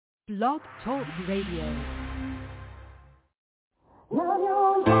Blog Talk Radio.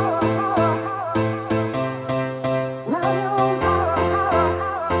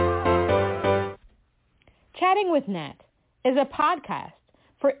 Chatting with Nat is a podcast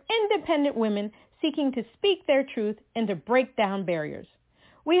for independent women seeking to speak their truth and to break down barriers.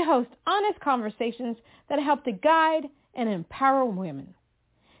 We host honest conversations that help to guide and empower women.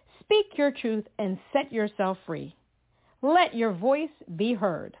 Speak your truth and set yourself free. Let your voice be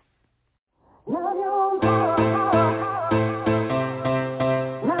heard. Hi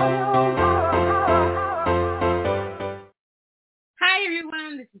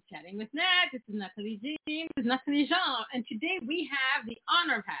everyone, this is Chatting with Nat. This is Nathalie Jean. This is Nathalie Jean. And today we have the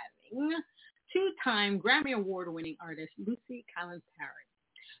honor of having two-time Grammy Award-winning artist Lucy Kalantari.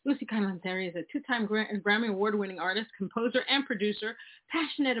 Lucy Kalantari is a two-time Grammy Award-winning artist, composer, and producer,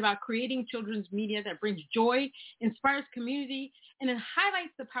 passionate about creating children's media that brings joy, inspires community, and it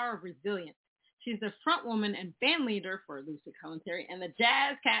highlights the power of resilience. She's the front woman and band leader for Lucy Kalantari and the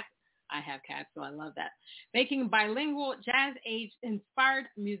Jazz Cats. I have cats, so I love that. Making bilingual, jazz-age-inspired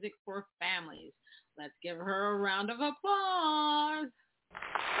music for families. Let's give her a round of applause.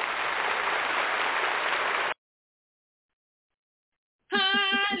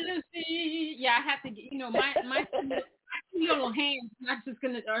 Hi, Lucy. Yeah, I have to get, my little hands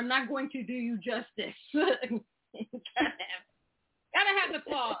are not going to do you justice. gotta have the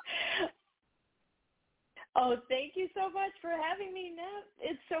applause. Oh, thank you so much for having me, Nat.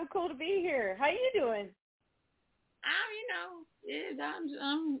 It's so cool to be here. How you doing?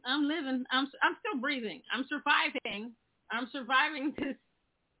 I'm living. I'm still breathing. I'm surviving. I'm surviving this,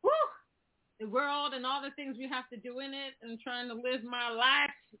 the world and all the things we have to do in it, and trying to live my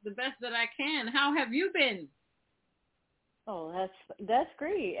life the best that I can. How have you been? Oh, that's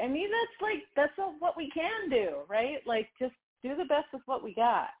great. I mean, that's what we can do, right? Like, just do the best with what we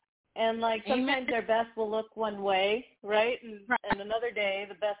got. And like sometimes our best will look one way, right? And another day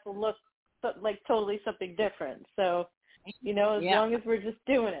the best will look like totally something different. So, as long as we're just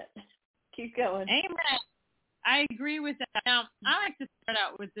doing it, keep going. Amen. I agree with that. Now, I like to start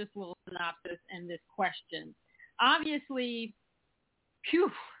out with this little synopsis and this question. Obviously,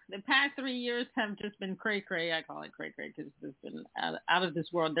 the past 3 years have just been cray-cray. I call it cray-cray because it's been out of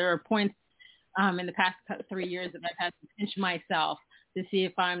this world. There are points in the past 3 years that I've had to pinch myself to see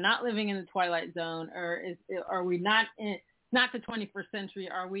if I'm not living in the twilight zone, or are we not the 21st century?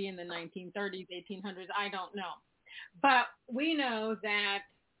 Are we in the 1930s, 1800s? I don't know. But we know that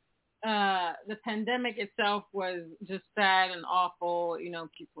the pandemic itself was just sad and awful.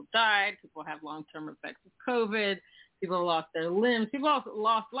 People died. People have long-term effects of COVID. People lost their limbs. People also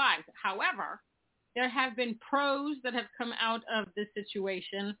lost lives. However, there have been pros that have come out of this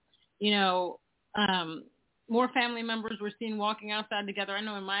situation. More family members were seen walking outside together. I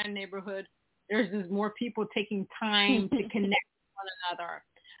know in my neighborhood, there's just more people taking time to connect with one another.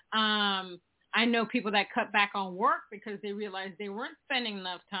 I know people that cut back on work because they realized they weren't spending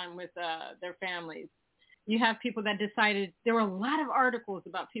enough time with their families. You have people that decided, there were a lot of articles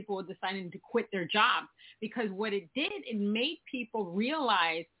about people deciding to quit their jobs because what it did, it made people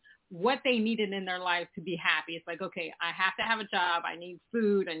realize what they needed in their life to be happy. It's like, okay, I have to have a job. I need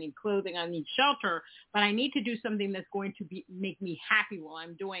food. I need clothing. I need shelter. But I need to do something that's going to make me happy while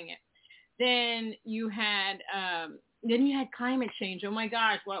I'm doing it. Then you had climate change. Oh my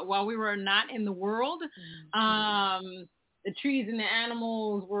gosh! While we were not in the world, the trees and the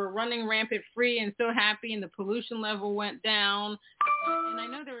animals were running rampant free and so happy, and the pollution level went down. And I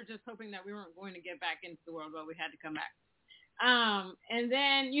know they were just hoping that we weren't going to get back into the world, but we had to come back. And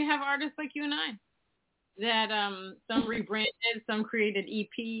then you have artists like you and I that some rebranded, some created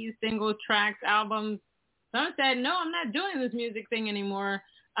EPs, single tracks, albums. Some said, no, I'm not doing this music thing anymore.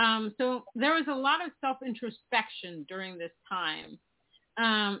 So there was a lot of self-introspection during this time.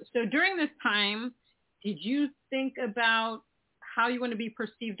 So during this time, did you think about how you want to be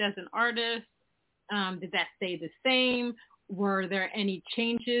perceived as an artist? Did that stay the same? Were there any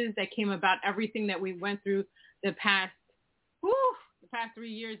changes that came about everything that we went through the past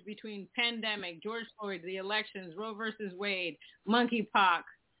 3 years between pandemic, George Floyd, the elections, Roe versus Wade, monkeypox,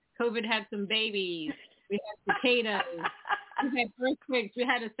 COVID had some babies, we had cicadas, we had earthquakes, we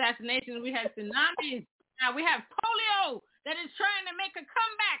had assassinations, we had tsunamis. Now we have polio that is trying to make a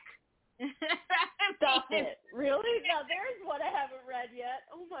comeback. Stop it. Really? Now there's one I haven't read yet.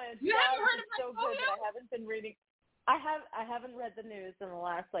 Oh my God. You haven't heard about so polio? Good, I haven't been reading. I haven't read the news in the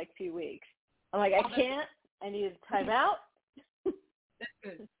last few weeks. I'm like, I can't. I need time out.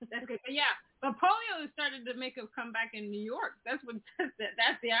 That's good. But polio has started to make a comeback in New York. That's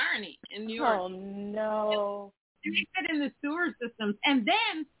the irony in New York. Oh no! They get in the sewer systems, and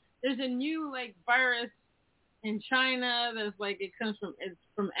then the there's a new like virus in China that's like it's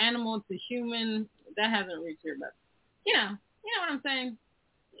from animal to human. That hasn't reached here, but you know what I'm saying.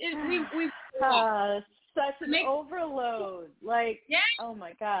 We've such an overload. Like, yeah. Oh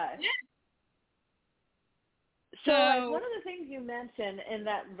my gosh. Yeah. So like, one of the things you mentioned in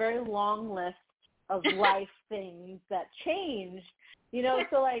that very long list of life things that changed,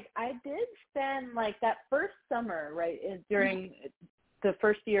 so like I did spend like that first summer, right, during the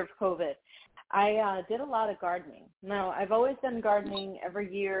first year of COVID, I did a lot of gardening. Now, I've always done gardening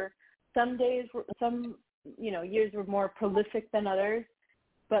every year. Some years were more prolific than others.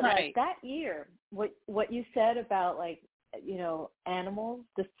 But like that year, what you said about like, animals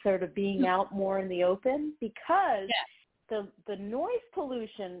just sort of being out more in the open, because the noise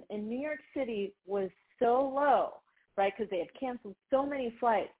pollution in New York City was so low, right? Because they had canceled so many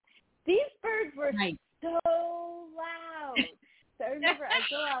flights. These birds were so loud. So I remember I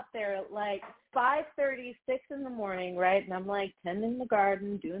go out there at like 5:30, 6 in the morning, right? And I'm like tending the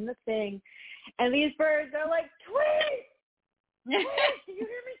garden, doing the thing. And these birds are like, tweet! Tweet! Can you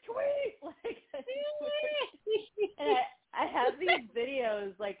hear me tweet? Like, and I have these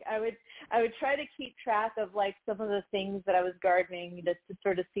videos. Like I would try to keep track of like some of the things that I was gardening just to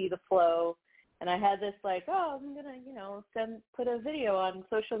sort of see the flow. And I had this like, I'm gonna, put a video on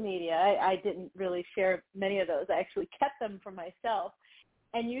social media. I didn't really share many of those. I actually kept them for myself.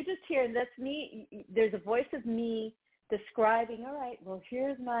 And you just hear, that's me. There's a voice of me describing, all right, well,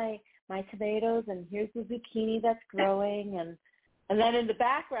 here's my tomatoes, and here's the zucchini that's growing, and then in the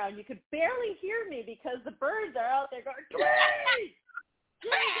background you could barely hear me because the birds are out there going, tweet!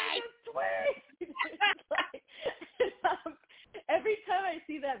 Tweet! Every time I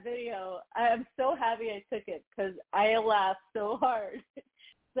see that video, I'm so happy I took it because I laugh so hard.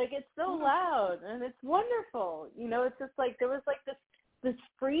 Like, it's so loud and it's wonderful. It's just like there was like this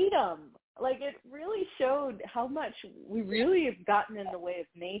freedom. Like, it really showed how much we really have gotten in the way of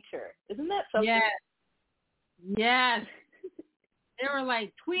nature. Isn't that something? Yes. They were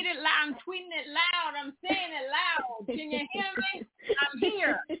like, tweet it loud. I'm tweeting it loud. I'm saying it loud. Can you hear me? I'm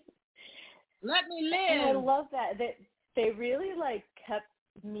here. Let me live. And I love that. They really like kept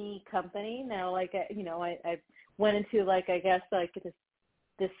me company. Now, like, I went into like, I guess like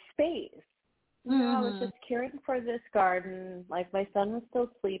this space. I was just caring for this garden. Like, my son was still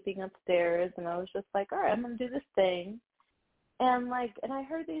sleeping upstairs, and I was just like, all right, I'm gonna do this thing. And I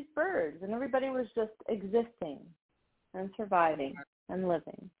heard these birds, and everybody was just existing and surviving and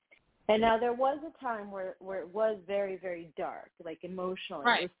living. And now there was a time where it was very, very dark, like emotionally.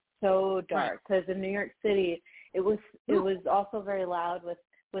 Right. It was so dark because in New York City, it was also very loud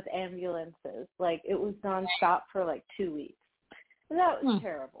with ambulances. Like, it was nonstop for like 2 weeks. And that was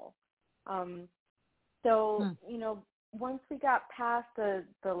terrible. So, once we got past the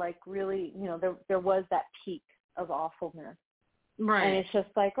like really, there was that peak of awfulness. Right. And it's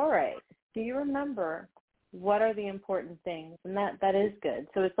just like, all right, do you remember what are the important things? And that is good.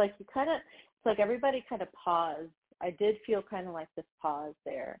 So it's like it's like everybody kind of paused. I did feel kind of like this pause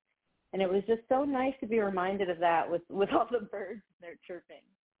there. And it was just so nice to be reminded of that with all the birds and their chirping.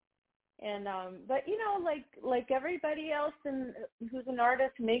 And but like everybody else who's an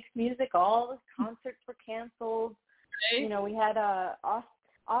artist who makes music, all the concerts were canceled. Right. We had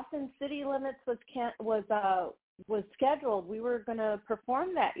Austin City Limits was scheduled. We were going to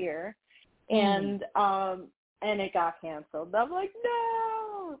perform that year, and it got canceled. I'm like,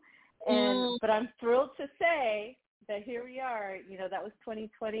 no. But I'm thrilled to say that here we are. That was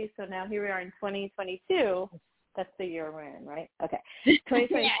 2020, so now here we are in 2022. That's the year we're in, right? Okay.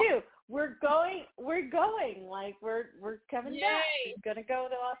 2022. We're going. Like, we're coming back. We're going to go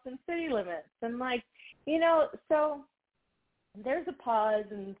to Austin City Limits. And so there's a pause,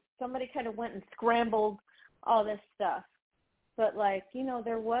 and somebody kind of went and scrambled all this stuff. But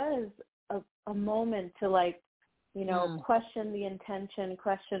there was a moment to question the intention,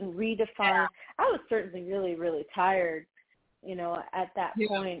 redefine. Yeah. I was certainly really, really tired, at that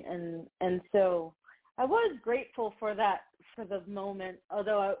point. And so I was grateful for the moment,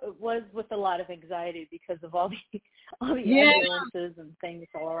 although it was with a lot of anxiety because of all the ambulances and things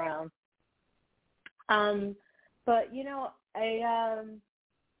all around. But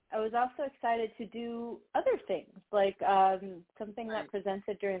I was also excited to do other things, like something that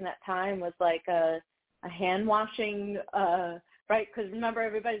presented during that time was like a hand washing, right? Because remember,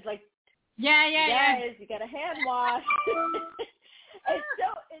 everybody's like, guys, you got to hand wash.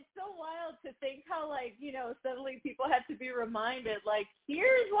 It's so wild to think how suddenly people had to be reminded,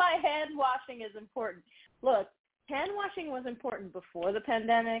 here's why hand washing is important. Look, hand washing was important before the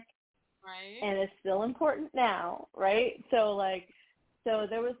pandemic, right? And it's still important now, right? So So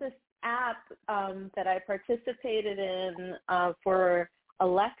there was this app that I participated in for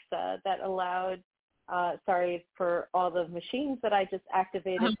Alexa that allowed, sorry for all the machines that I just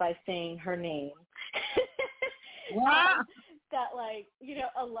activated by saying her name. Wow. That, like, you know,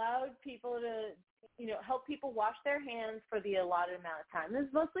 allowed people to, you know, help people wash their hands for the allotted amount of time. This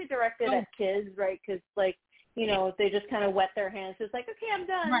is mostly directed at kids, right? Because, like, you know, they just kind of wet their hands. It's like, okay, I'm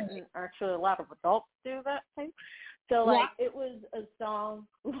done. Right. And actually, a lot of adults do that thing. So, like, it was a song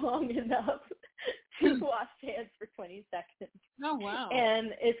long enough to wash hands for 20 seconds. Oh, wow.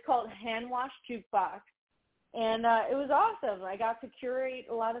 And it's called Hand Wash Jukebox. And it was awesome. I got to curate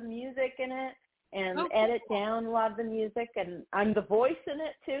a lot of music in it and edit down a lot of the music. And I'm the voice in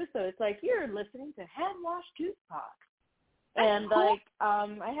it, too. So it's like, you're listening to Hand Wash Jukebox. And, like,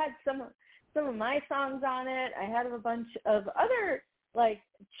 I had some of my songs on it. I had a bunch of other, like,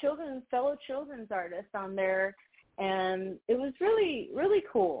 fellow children's artists on there. And it was really, really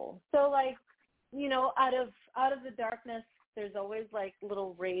cool. So, like, you know, out of the darkness, there's always, like,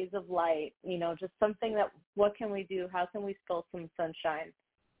 little rays of light, you know, just something that, what can we do? How can we spill some sunshine,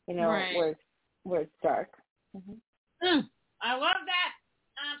 you know, where it's dark. Mm-hmm. I love that.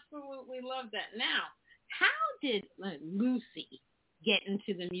 Absolutely love that. Now, how did Lucy get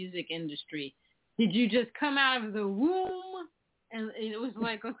into the music industry? Did you just come out of the womb and it was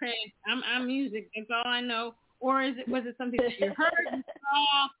like, okay, I'm music, that's all I know? Or was it something that you heard and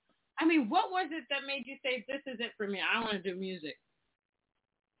saw? I mean, what was it that made you say, this is it for me, I want to do music?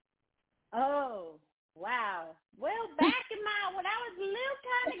 Oh, wow. Well, back when I was a little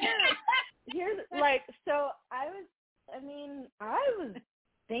tiny girl, here's, like, so I was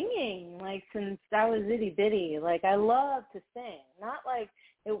singing, like, since I was itty bitty. Like, I loved to sing. Not like,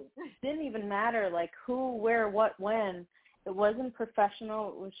 it didn't even matter, like, who, where, what, when. It wasn't professional.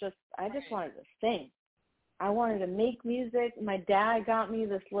 It was just, I just wanted to sing. I wanted to make music. My dad got me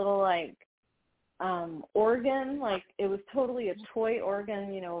this little, like, organ. Like, it was totally a toy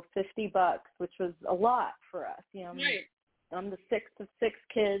organ, you know, $50, which was a lot for us. You know, I'm the sixth of 6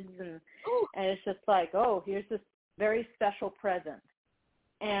 kids, and it's just like, oh, here's this very special present.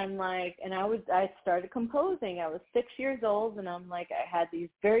 And, like, and I started composing. I was 6 years old, and I'm like, I had these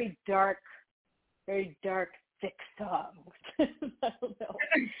very dark, thick songs. I don't know.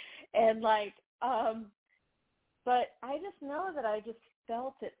 And, like, but I just know that I just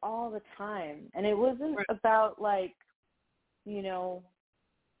felt it all the time. And it wasn't about, like, you know,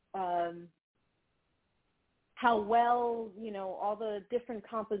 how well, you know, all the different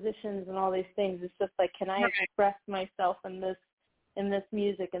compositions and all these things. It's just like, can I express myself in this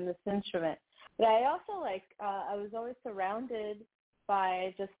music, in this instrument? But I also, like, I was always surrounded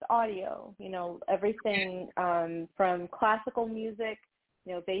by just audio, you know, everything from classical music,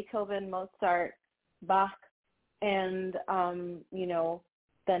 you know, Beethoven, Mozart, Bach, and, you know,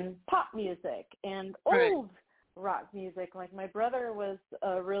 then pop music and old rock music. Like, my brother was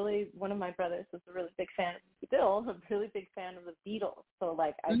one of my brothers was a really big fan, still a really big fan of the Beatles. So,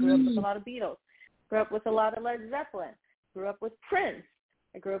 like, I grew up with a lot of Beatles, grew up with a lot of Led Zeppelin, grew up with Prince.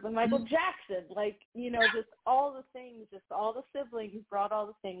 I grew up with Michael Jackson, like, you know, just all the things, just all the siblings brought all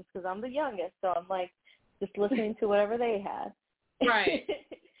the things because I'm the youngest. So I'm, like, just listening to whatever they had. Right.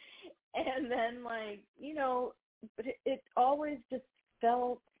 And then, like, you know, but it always just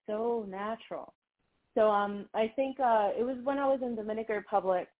felt so natural. So I think it was when I was in Dominican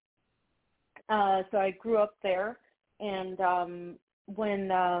Republic. So I grew up there. And when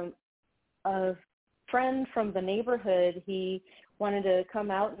a friend from the neighborhood, he wanted to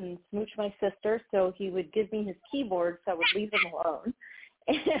come out and smooch my sister, so he would give me his keyboard so I would leave him alone.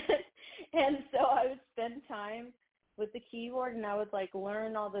 And so I would spend time with the keyboard, and I would, like,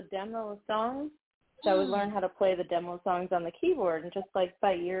 learn all the demo songs. So I would learn how to play the demo songs on the keyboard and just, like,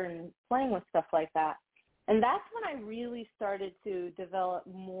 by ear and playing with stuff like that. And that's when I really started to develop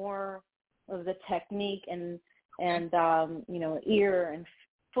more of the technique and you know, ear and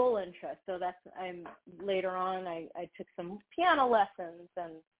full interest. So later on I took some piano lessons,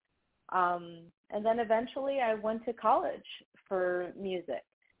 and then eventually I went to college for music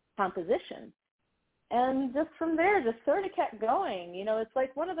composition. And just from there, just sort of kept going. You know, it's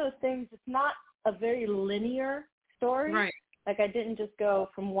like one of those things, it's not a very linear story. Right. Like, I didn't just go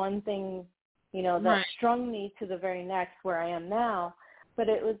from one thing, you know, that strung me to the very next where I am now. But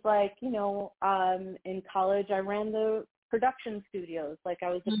it was like, you know, in college I ran the production studios. Like, I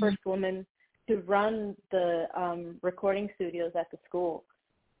was the first woman to run the recording studios at the school.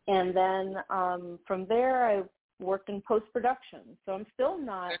 And then from there I worked in post-production. So I'm still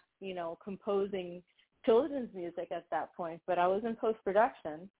not, you know, composing children's music at that point, but I was in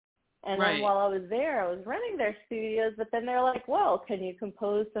post-production. And right. then while I was there, I was renting their studios, but then they're like, well, can you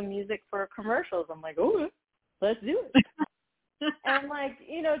compose some music for commercials? I'm like, oh, let's do it. And like,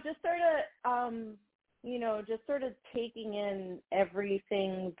 just sort of taking in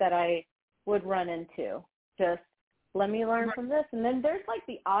everything that I would run into. Just let me learn from this. And then there's like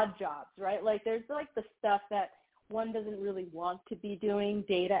the odd jobs, right? Like there's like the stuff that one doesn't really want to be doing,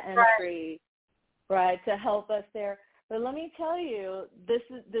 data entry, right, to help us there. But let me tell you, this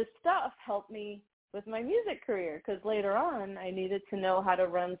stuff helped me with my music career, because later on I needed to know how to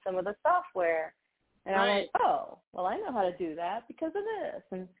run some of the software. And I'm like, oh, well, I know how to do that because of this.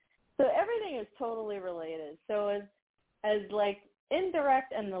 And so everything is totally related. So as like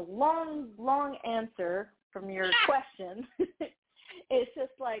indirect and the long answer from your question, it's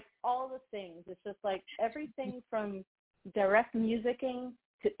just like all the things. It's just like everything from direct musicking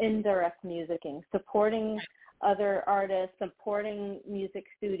to indirect musicking, supporting other artists, supporting music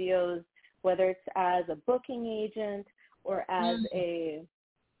studios, whether it's as a booking agent or as a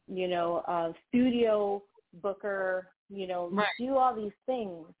studio booker, do all these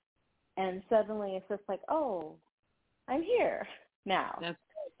things. And suddenly it's just like, oh, I'm here now.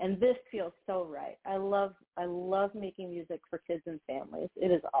 And this feels so right. I love making music for kids and families.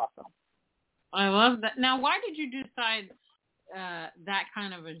 It is awesome. I love that. Now, why did you decide that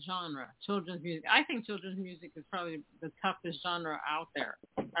kind of a genre, children's music? I think children's music is probably the toughest genre out there.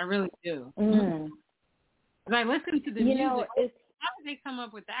 I really do. Because I listen to the music. How did they come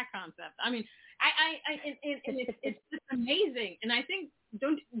up with that concept? I mean, it's just amazing. And I think,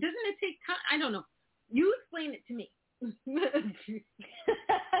 doesn't it take time? I don't know. You explain it to me.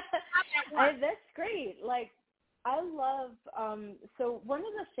 That's great. Like, I love, so one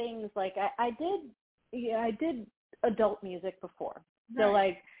of the things, like, I did adult music before. So,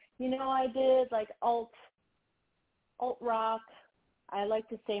 like, I did, like, alt rock. I like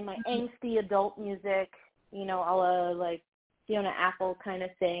to say my angsty adult music, a la, like, Fiona Apple kind of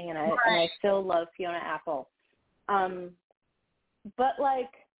thing, and I still love Fiona Apple. But, like,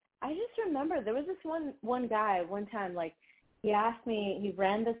 I just remember there was this one guy one time, like, he asked me, he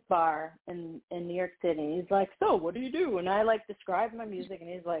ran this bar in New York City, and he's like, so what do you do? And I, like, described my music, and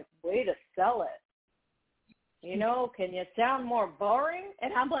he's like, way to sell it. Can you sound more boring?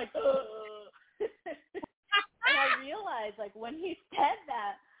 And I'm like, ugh. And I realized, like, when he said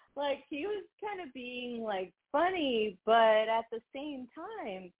that, like, he was kind of being, like, funny, but at the same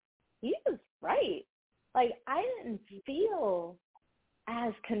time, he was right. Like, I didn't feel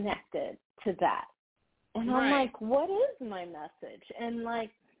as connected to that. And I'm like, what is my message? And,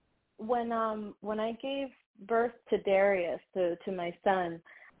 like, when I gave birth to Darius, to my son,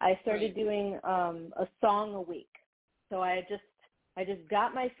 I started doing a song a week. So I just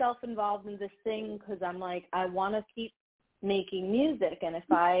got myself involved in this thing because I'm like, I want to keep making music, and if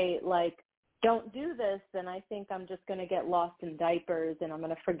I like don't do this, then I think I'm just going to get lost in diapers and I'm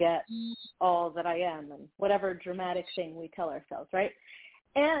going to forget all that I am and whatever dramatic thing we tell ourselves, right?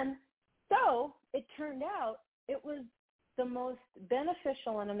 And so it turned out it was the most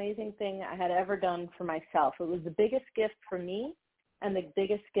beneficial and amazing thing I had ever done for myself. It was the biggest gift for me and the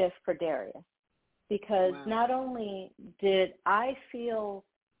biggest gift for Darius, because not only did I feel,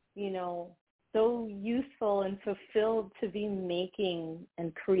 so useful and fulfilled to be making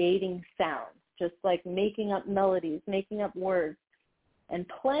and creating sounds, just like making up melodies, making up words, and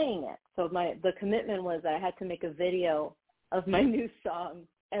playing it. So the commitment was that I had to make a video of my new song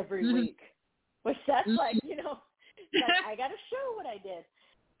every week, which that's like, like I got to show what I did.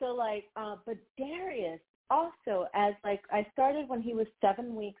 So like, but Darius also, as like, I started when he was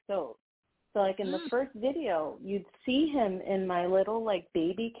 7 weeks old. So like in the first video, you'd see him in my little like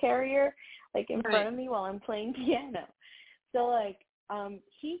baby carrier, like in front of me while I'm playing piano. So like,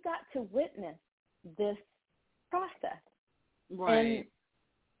 he got to witness this process. Right.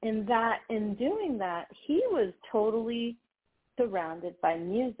 And in doing that, he was totally surrounded by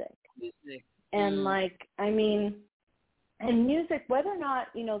music. And like, I mean, and music, whether or not,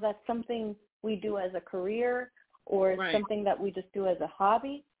 that's something we do as a career or something that we just do as a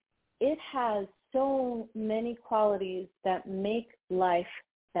hobby, it has so many qualities that make life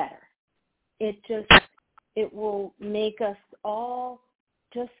better. It will make us all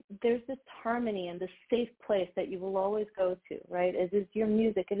there's this harmony and this safe place that you will always go to, right? It is your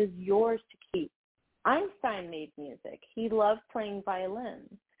music. It is yours to keep. Einstein made music. He loved playing violin.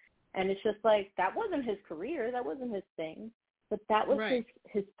 And it's just like, that wasn't his career. That wasn't his thing. But that was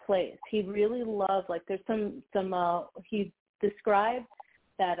his place. He really loved, like, there's some he described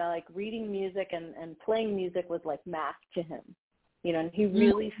that like reading music and playing music was like math to him, and he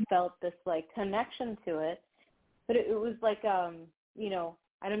really felt this like connection to it. But it was like,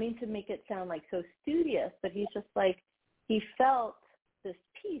 I don't mean to make it sound like so studious, but he's just like, he felt this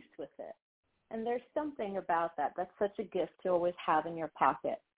peace with it. And there's something about that. That's such a gift to always have in your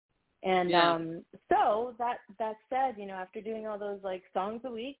pocket. And so that said, you know, after doing all those like songs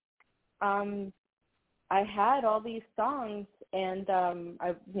a week, I had all these songs, and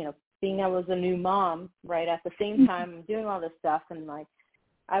I, you know, being I was a new mom, right, at the same time doing all this stuff, and like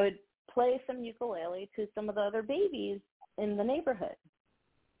I would play some ukulele to some of the other babies in the neighborhood.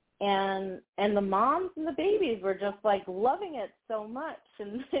 And the moms and the babies were just like loving it so much.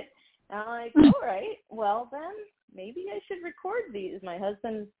 And I'm like, all right, well then maybe I should record these. My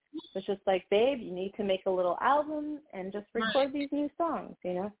husband was just like, babe, you need to make a little album and just record these new songs,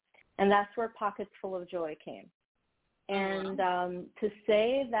 you know? And that's where Pockets Full of Joy came. And to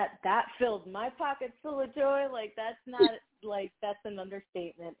say that filled my pockets full of joy, like that's not, like that's an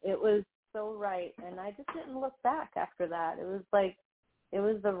understatement. It was so right. And I just didn't look back after that. It was like, it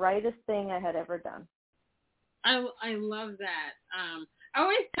was the rightest thing I had ever done. I love that. I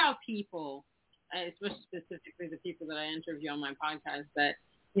always tell people, especially specifically the people that I interview on my podcast, that,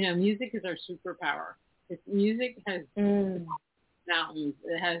 you know, music is our superpower. Music has mountains.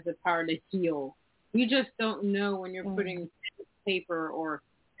 It has the power to heal. You just don't know when you're putting paper or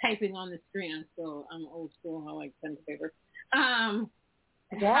typing on the screen. I'm old school. I like pen to paper. Me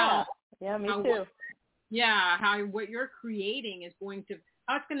too. How what you're creating is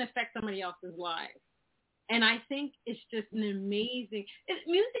how it's going to affect somebody else's life. And I think it's just an amazing,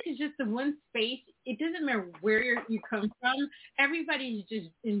 music is just the one space. It doesn't matter where you come from. Everybody's just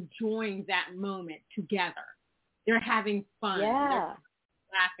enjoying that moment together. They're having fun. Yeah. They're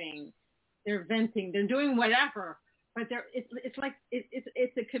laughing. They're venting. They're doing whatever. But it's like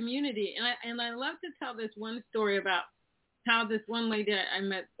it's a community. And I love to tell this one story about how this one lady I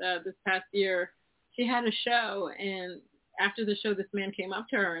met this past year, she had a show, and after the show, this man came up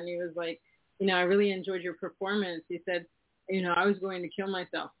to her and he was like, you know, I really enjoyed your performance. He said, you know, I was going to kill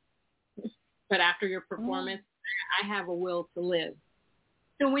myself, but after your performance, I have a will to live.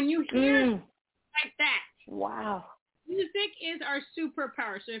 So when you hear like that, wow, music is our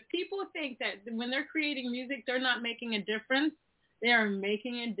superpower. So if people think that when they're creating music, they're not making a difference, they are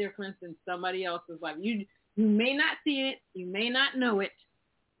making a difference in somebody else's life. You may not see it, you may not know it,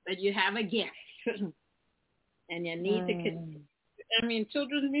 but you have a gift. And you need to,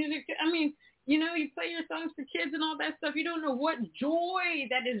 children's music, you know, you play your songs for kids and all that stuff. You don't know what joy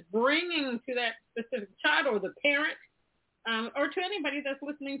that is bringing to that specific child or the parent or to anybody that's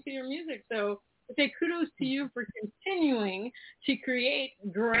listening to your music. So I say kudos to you for continuing to create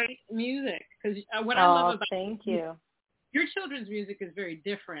great music. Because what I love about thank you. Your children's music is very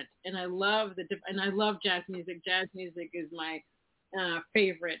different, and I love and I love jazz music. Jazz music is my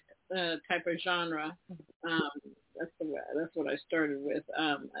favorite type of genre. That's what I started with.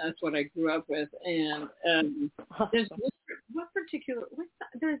 That's what I grew up with. And there's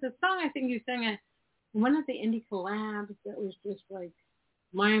there's a song I think you sang at one of the indie collabs that was just like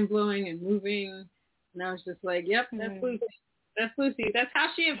mind blowing and moving. And I was just like, yep, that's Lucy. That's Lucy. That's how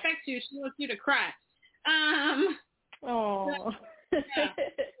she affects you. She wants you to cry. Oh.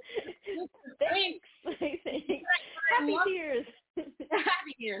 Thanks. Happy tears.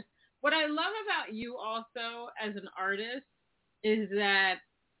 Happy years. What I love about you also as an artist is that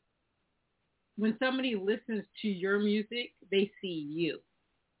when somebody listens to your music, they see you.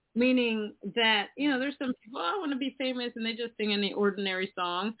 Meaning that, you know, there's some people, I want to be famous, and they just sing any ordinary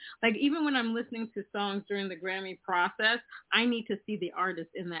song. Like even when I'm listening to songs during the Grammy process, I need to see the artist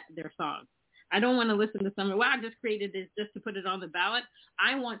in their song. I don't want to listen to somebody, I just created this just to put it on the ballot.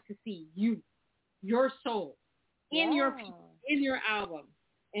 I want to see you, your soul, in your album.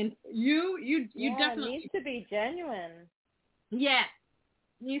 And you definitely it needs to be genuine. Yeah,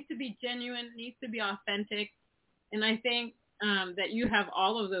 needs to be genuine, needs to be authentic, and I think that you have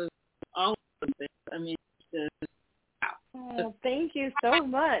all of those things. I mean, wow. Oh, thank you so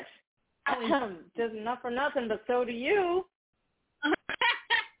much. Just not for nothing, but so do you.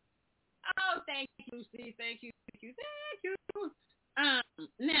 Oh, thank you, Lucy. Thank you.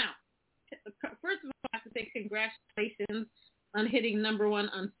 Now, first of all, I have to say congratulations on hitting #1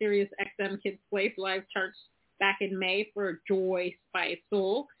 on Sirius XM Kids Play Live charts back in May for Joy Spice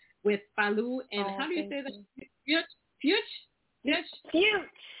Soul with Falou and how do you say that? Fuchs? Fuchs.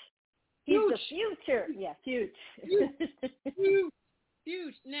 He's the future. Yeah, Fuchs.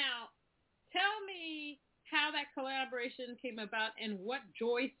 Fuchs. Now, tell me how that collaboration came about and what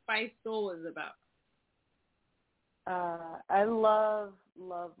Joy Spice Soul is about. I love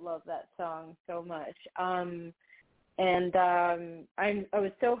that song so much. And I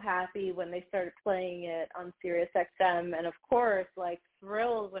was so happy when they started playing it on Sirius XM, and of course, like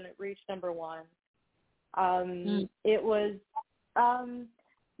thrilled when it reached number 1. It was,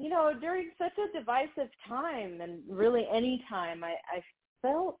 you know, during such a divisive time, and really any time, I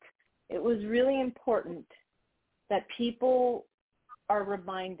felt it was really important that people are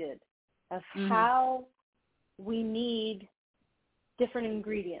reminded of how we need different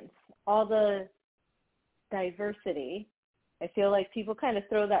ingredients, all the diversity. I feel like people kind of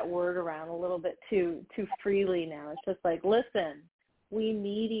throw that word around a little bit too freely now. It's just like, listen, we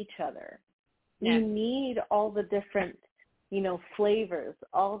need each other. Yes. We need all the different, you know, flavors,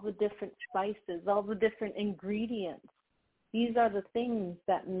 all the different spices, all the different ingredients. These are the things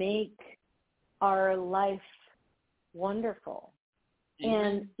that make our life wonderful.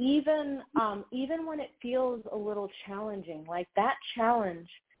 And even when it feels a little challenging, like that challenge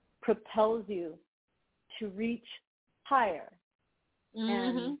propels you to reach higher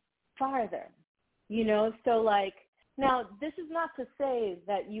and farther, you know? So like, now this is not to say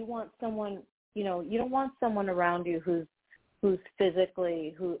that you want someone, you know, you don't want someone around you who's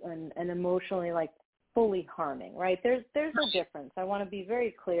physically and emotionally like fully harming, right? There's a difference. I want to be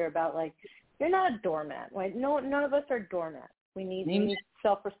very clear about, like, you're not a doormat, right? No, none of us are doormats. We need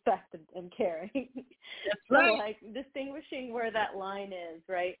self-respect and caring. That's so right. like distinguishing where that line is,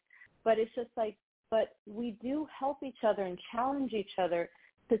 right? But it's just like, but we do help each other and challenge each other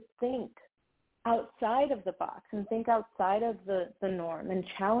to think outside of the box and think outside of the norm and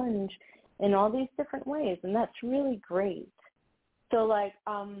challenge in all these different ways. And that's really great. So like,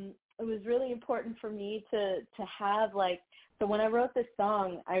 it was really important for me to have like, so when I wrote this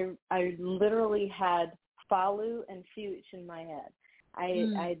song, I literally had Falu and Fuchs in my head.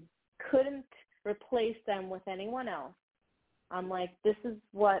 I couldn't replace them with anyone else. I'm like, this is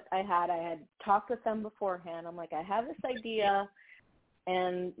what I had. I had talked with them beforehand. I'm like, I have this idea,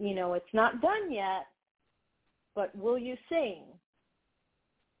 and, you know, it's not done yet, but will you sing?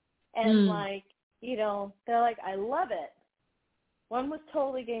 And, like, you know, they're like, I love it. One was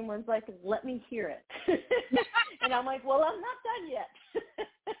totally game. One's like, let me hear it. And I'm like, well, I'm not done yet.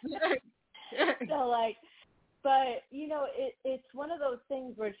 So, like, but, you know, it's one of those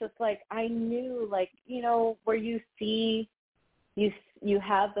things where it's just like, I knew, like, you know, where you see, you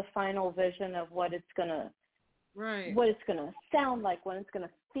have the final vision of what it's gonna, what it's gonna sound like, what it's gonna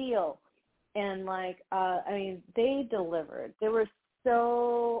feel, and like, I mean, they delivered. They were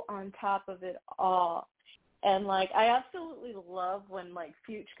so on top of it all, and like, I absolutely love when like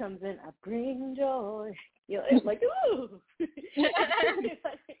Fuchs comes in. I bring joy, you know, it's like ooh, even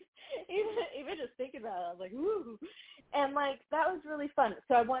just thinking about it, I was like ooh. And, like, that was really fun.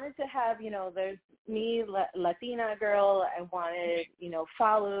 So I wanted to have, you know, there's me, Latina girl. I wanted, you know,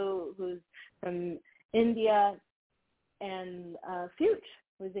 Falu, who's from India, and Fuchs,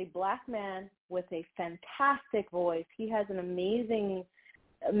 who's a black man with a fantastic voice. He has an amazing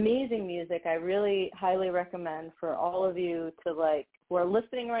music. I really highly recommend for all of you to, like, who are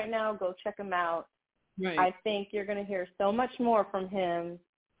listening right now, go check him out. Right. I think you're going to hear so much more from him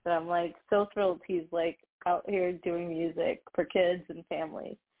that I'm, like, so thrilled he's, like, out here doing music for kids and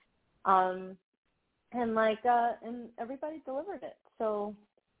families. And like, and everybody delivered it. So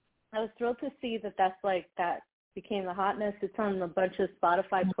I was thrilled to see that became the hotness. It's on a bunch of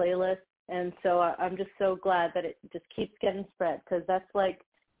Spotify playlists. And so I'm just so glad that it just keeps getting spread, because that's like,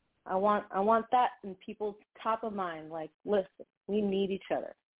 I want that in people's top of mind. Like, listen, we need each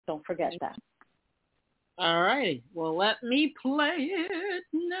other. Don't forget that. All right. Well, let me play it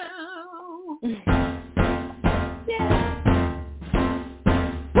now. Yeah.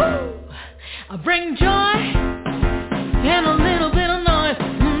 Woo! I bring joy and a little bit of noise.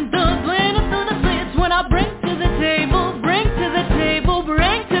 It's when I bring to the table, bring to the table,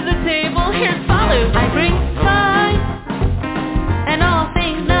 bring to the table. Here's Falu. I bring sight and all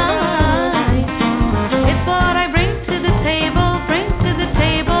things nice. It's what I bring to the table, bring to the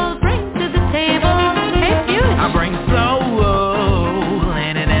table, bring to the table. Hey, Fuchs. I bring soul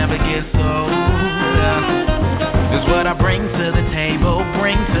and it never gets old. It's what I bring to the table,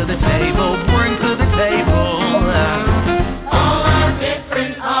 bring to the table, bring to the table. All our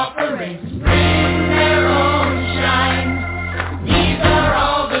different offerings bring their own shine. These are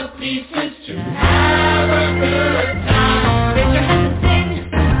all the pieces to have a good time. Raise your hands and sing.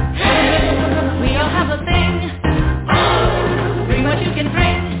 Hey, we all have a thing. Oh, bring what you can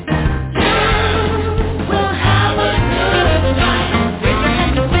bring. Yeah, we'll have a good time. Raise your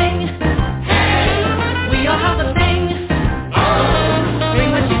hands and sing. Hey, we all have a thing. Oh,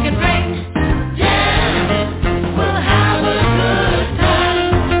 bring what you can bring. Yeah, we'll have a good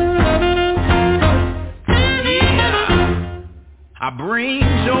time. Yeah, I bring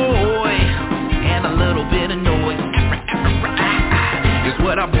joy and a little bit of noise.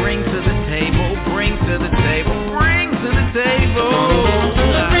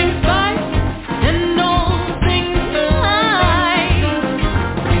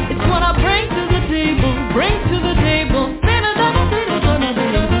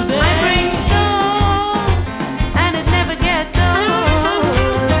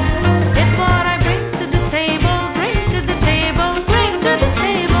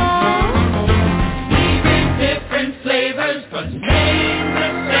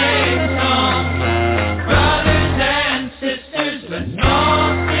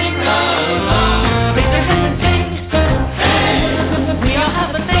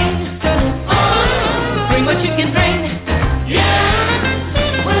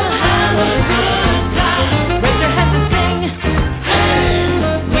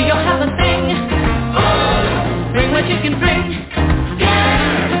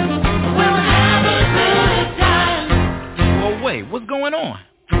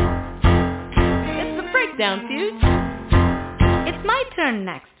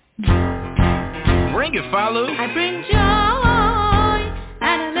 Bring it, follow. I bring joy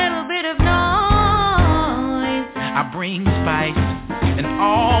and a little bit of noise. I bring spice and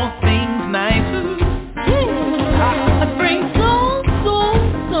all things nice. I bring soul, soul,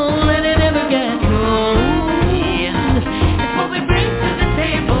 soul, and it never gets old. Yeah. It's what we bring to the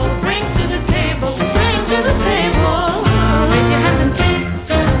table, bring to the table, bring to the table. Raise your hands and sing.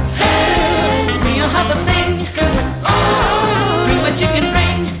 Hey, we all have a thing. Oh, bring what you can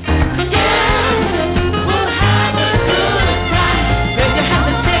bring. Yeah, we'll have a good time. Raise your hands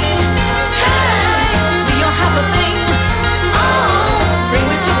and sing. Hey, we all have a thing. Oh, bring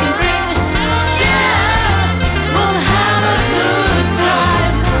what you can bring. Yeah, we'll have a good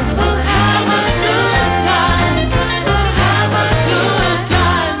time. We'll have a good time. We'll have a good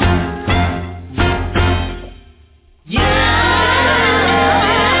time. Yeah.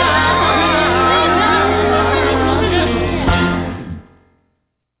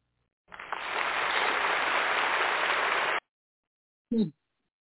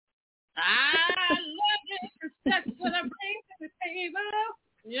 I love it. That's what I bring to the table.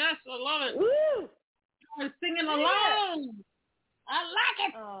 Yes, I love it. Woo! I'm singing along. I like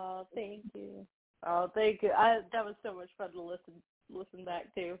it. Oh, thank you. Oh, thank you. That was so much fun to listen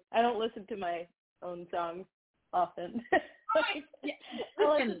back to. I don't listen to my own songs often.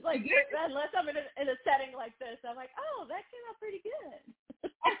 Unless I'm in a setting like this, I'm like, oh, that came out pretty good.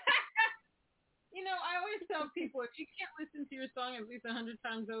 You know, I always tell people, if you can't listen to your song at least 100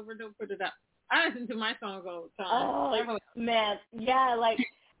 times over, don't put it up. I listen to my songs all the time. Oh, man. Yeah, like,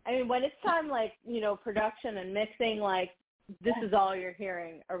 I mean, when it's time, like, you know, production and mixing, like, this is all you're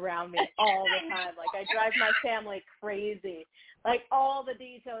hearing around me all the time. Like, I drive my family crazy. Like, all the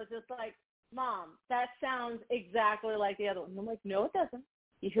details, just like, Mom, that sounds exactly like the other one. I'm like, no, it doesn't.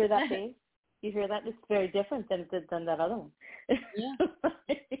 You hear that bass? You hear that? It's very different than that other one. Yeah.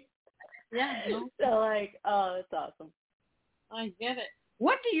 Yeah. No. So, like, oh, it's awesome. I get it.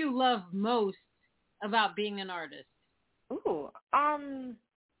 What do you love most about being an artist? So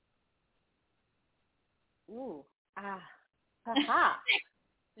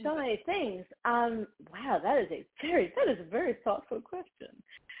many things. Wow, that is a very thoughtful question.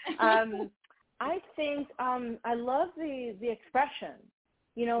 I think I love the expression.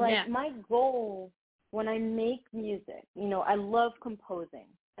 You know, like my goal when I make music, you know, I love composing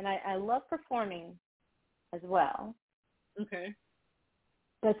and I love performing as well. Okay.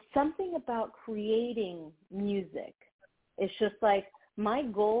 But something about creating music, it's just like my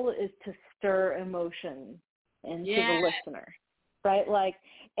goal is to stir emotion into the listener, right? Like,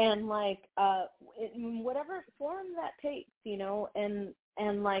 and like, in whatever form that takes, you know, and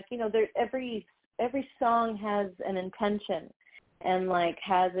like, you know, there every song has an intention and like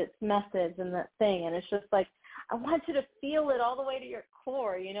has its message and that thing, and it's just like I want you to feel it all the way to your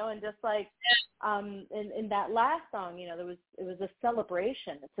core, you know, and just like in that last song, you know, it was a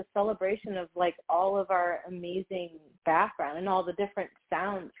celebration. It's a celebration of like all of our amazing background and all the different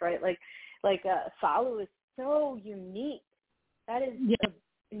sounds, right? Like Follow is so unique. That is an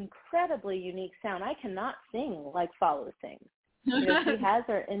incredibly unique sound. I cannot sing like Follow sings. You know, she has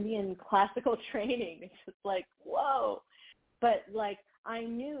her Indian classical training. It's just like, whoa. But like I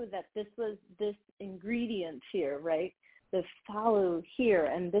knew that this was this ingredient here, right? The Follow here,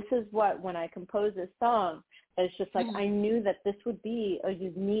 and this is what, when I composed this song, it's just like I knew that this would be a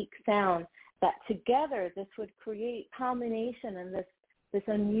unique sound, that together this would create combination and this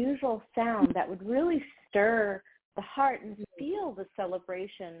unusual sound that would really stir the heart and feel the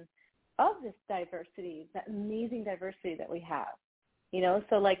celebration of this diversity, that amazing diversity that we have. You know,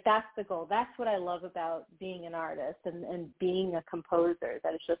 so like that's the goal. That's what I love about being an artist and being a composer,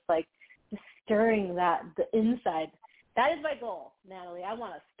 that it's just like just stirring the inside. That is my goal, Natalie. I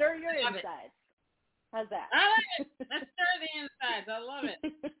want to stir your insides. How's that? I like it. Let's stir the insides. I love it.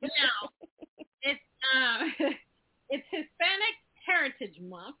 Now, it's Hispanic Heritage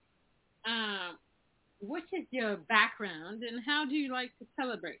Month. What is your background and how do you like to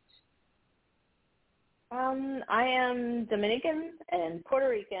celebrate? I am Dominican and Puerto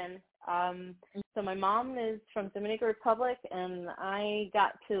Rican. So my mom is from Dominican Republic, and I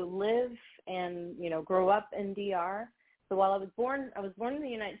got to live and, you know, grow up in DR. So while I was born in the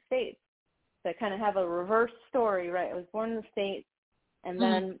United States. So I kind of have a reverse story, right? I was born in the States, and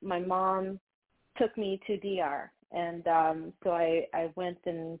then my mom took me to DR. And so I went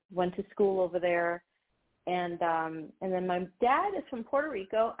to school over there. And then my dad is from Puerto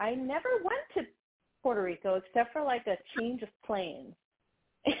Rico. I never went to Puerto Rico except for like a change of planes.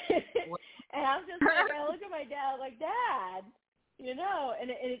 And I'm just like, I look at my dad, like, Dad, You know,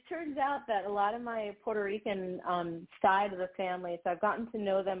 and it turns out that a lot of my Puerto Rican side of the family, so I've gotten to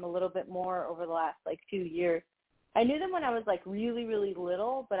know them a little bit more over the last, like, few years. I knew them when I was, like, really, really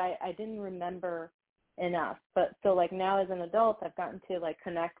little, but I didn't remember enough. But so, like, now as an adult, I've gotten to, like,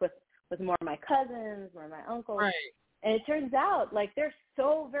 connect with more of my cousins, more of my uncles. Right. And it turns out, like, they're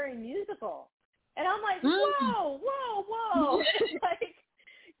so very musical. And I'm like, whoa. Like,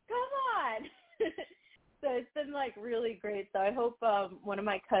 come on. So it's been, like, really great. So I hope one of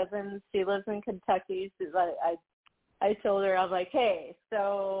my cousins, she lives in Kentucky. I told her, I was like, hey,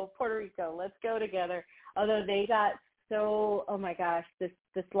 so Puerto Rico, let's go together. Although they got so, oh, my gosh, this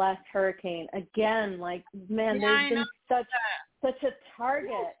last hurricane, again, like, man, they've been such a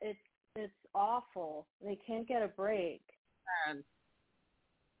target. It's awful. They can't get a break.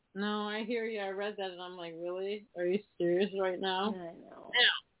 No, I hear you. I read that, and I'm like, really? Are you serious right now? I know.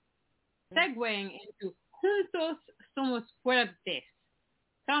 Now, segueing into Juntos Somos Fuertes.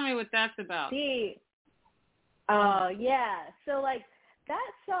 Tell me what that's about. See, yeah. So, like,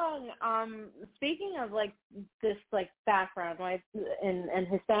 that song, speaking of, like, this, like, background, right, in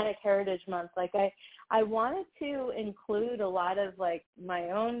Hispanic Heritage Month, like, I wanted to include a lot of, like,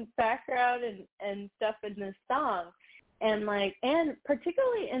 my own background and stuff in this song. And, like, and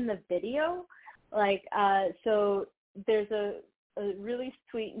particularly in the video, like, so there's a really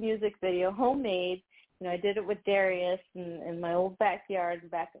sweet music video, homemade. You know, I did it with Darius in my old backyard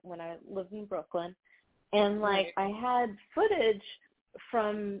back when I lived in Brooklyn. And, like, I had footage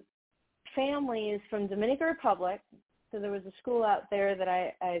from families from Dominican Republic. So there was a school out there that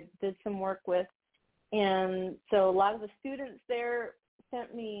I did some work with. And so a lot of the students there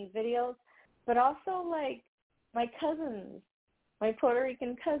sent me videos, but also, like, my cousins, my Puerto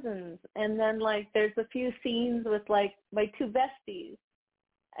Rican cousins. And then, like, there's a few scenes with, like, my two besties.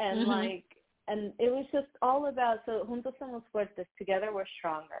 And, like, and it was just all about, so Juntos Somos Fuertes, together we're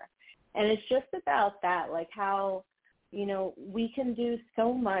stronger. And it's just about that, like how, you know, we can do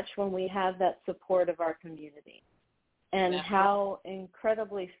so much when we have that support of our community. And how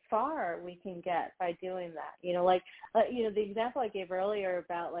incredibly far we can get by doing that. You know, like, you know, the example I gave earlier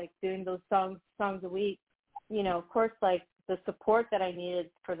about, like, doing those songs a week, you know, of course, like, the support that I needed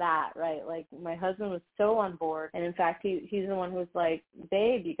for that, right? Like, my husband was so on board. And, in fact, he's the one who's like,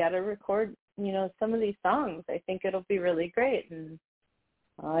 babe, you got to record, you know, some of these songs. I think it'll be really great. And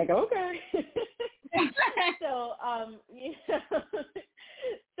I'm like, okay. So, you know,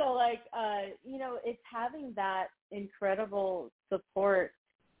 so, like, you know, it's having that incredible support.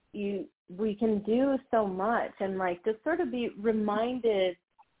 We can do so much, and, like, just sort of be reminded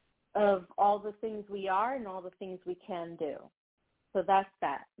of all the things we are and all the things we can do. So that's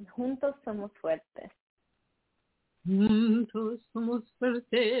that. Juntos somos fuertes. Juntos somos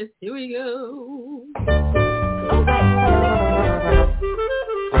fuertes. Here we go.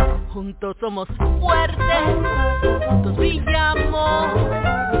 Juntos somos fuertes, juntos brillamos.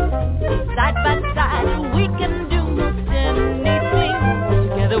 Side by side we can do most anything.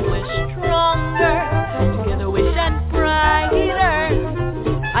 Together we're stronger, together we shine brighter.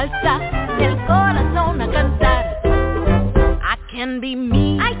 Alza el corazón a cantar. I can be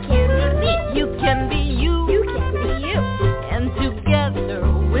me, I can be me. You can be you, you can be you. And together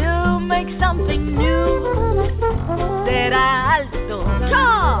we'll make something new. Será alto,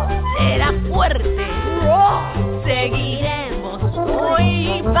 será fuerte. Seguiremos hoy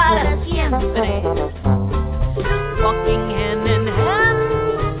y para siempre. Walking hand in hand,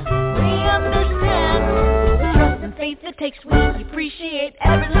 we understand. Trust and faith it takes, we appreciate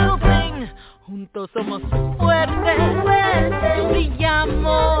every little thing. Juntos somos fuertes,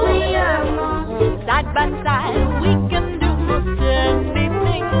 brillamos. Side by side we can do most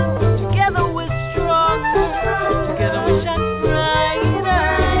anything. Together we're strong, together we shine brighter.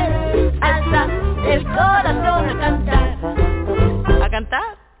 Alza el corazón a cantar. ¿A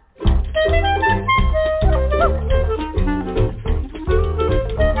cantar?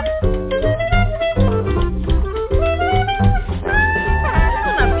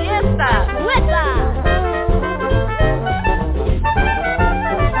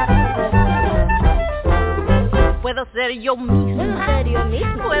 Puedo ser yo misma,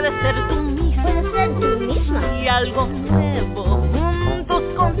 puedes ser tú misma, y algo nuevo juntos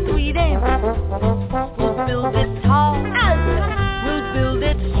construiremos. We'll build it tall, we'll build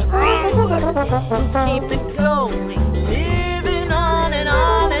it strong, keep it going, living on and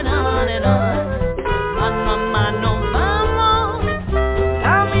on and on and on. Mano a mano vamos,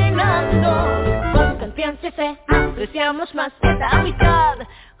 caminando, con confianza y fe, apreciamos más esta amistad.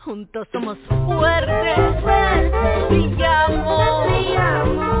 Juntos somos fuertes, brillamos.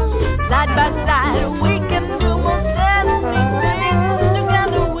 Side by side we can do most anything.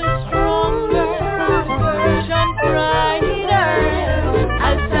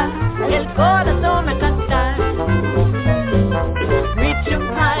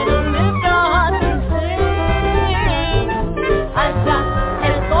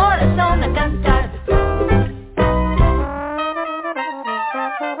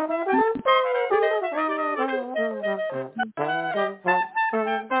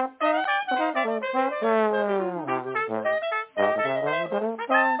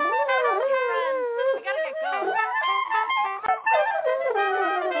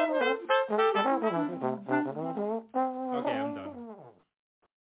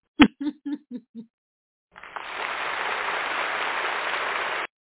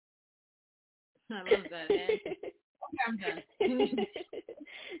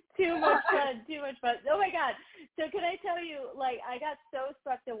 Too much fun. Oh my God. So can I tell you, like, I got so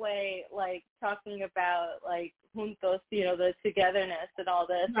swept away, like, talking about, like, juntos, the togetherness and all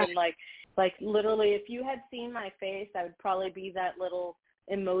this. Right. And like literally, if you had seen my face, I would probably be that little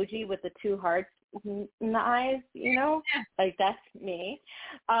emoji with the two hearts in the eyes, like that's me.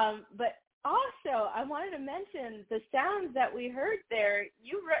 But also, I wanted to mention the sounds that we heard there.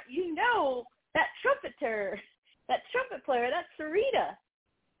 That trumpet player, that's Sarita.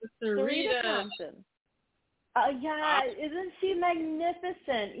 Sarita Thompson. Yeah, isn't she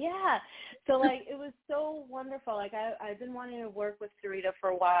magnificent? Yeah. So, like, it was so wonderful. Like, I've been wanting to work with Sarita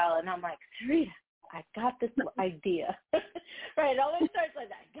for a while, and I'm like, Sarita, I got this idea. Right, it always starts like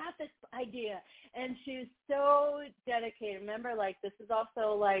that. I got this idea. And she's so dedicated. Remember, like, this is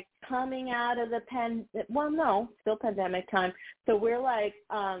also, like, coming out of the still pandemic time. So we're like,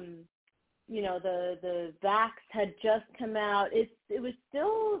 the vax had just come out. It was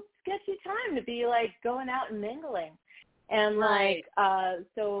still sketchy time to be, like, going out and mingling. And, right. like,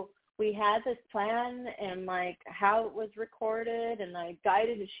 so we had this plan and, like, how it was recorded, and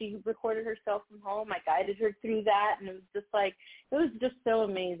she recorded herself from home. I guided her through that, and it was just so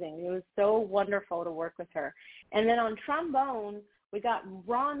amazing. It was so wonderful to work with her. And then on trombone, we got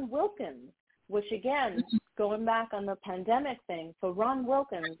Ron Wilkins, which, again, going back on the pandemic thing, so Ron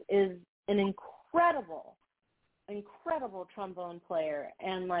Wilkins is an incredible trombone player,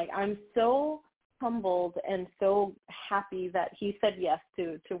 and, like, I'm so humbled and so happy that he said yes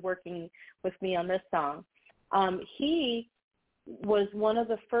to working with me on this song. He was one of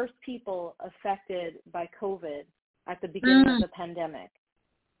the first people affected by COVID at the beginning of the pandemic.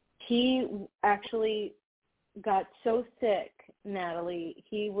 He actually got so sick, Natalie.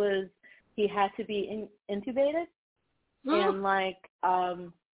 He had to be intubated, and, like,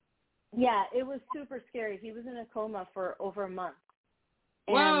 yeah, it was super scary. He was in a coma for over a month.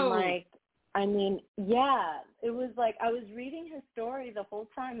 And, Whoa. like, I mean, yeah, it was like I was reading his story the whole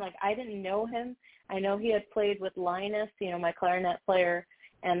time. Like, I didn't know him. I know he had played with Linus, my clarinet player,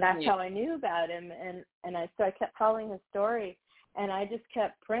 and that's how I knew about him. And so I kept following his story, and I just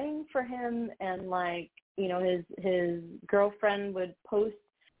kept praying for him. And, like, his girlfriend would post,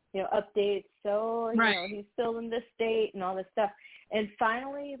 updates. So, he's still in this state and all this stuff. And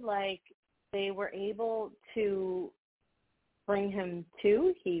finally, like, they were able to bring him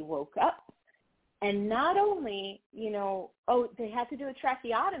to. He woke up. And not only, they had to do a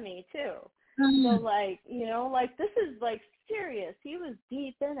tracheotomy too. So, like, like, this is, like, serious. He was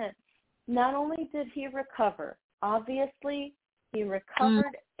deep in it. Not only did he recover, obviously, he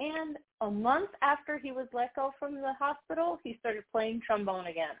recovered, and a month after he was let go from the hospital, he started playing trombone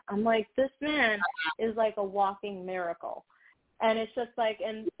again. I'm like, this man is like a walking miracle. And it's just like,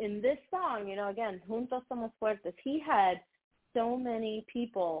 in this song, again, Juntos Somos Fuertes, he had so many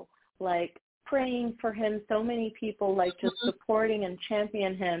people, like, praying for him, so many people, like, just supporting and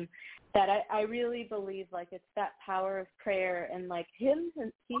championing him, that I really believe, like, it's that power of prayer. And, like, he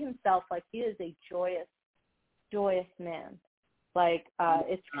himself, like, he is a joyous man. Like,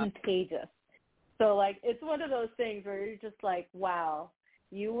 it's contagious. So, like, it's one of those things where you're just like, wow,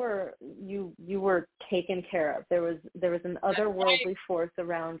 you were taken care of. There was an otherworldly force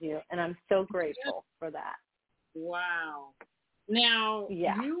around you, and I'm so grateful for that. Wow. Now,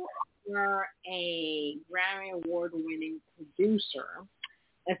 you are a Grammy Award-winning producer.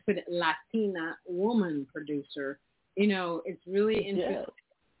 Let's put it, Latina woman producer. It's really interesting.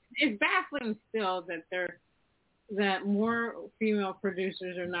 It's baffling still that more female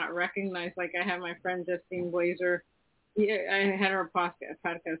producers are not recognized. Like, I have my friend Justine Blazer. I had her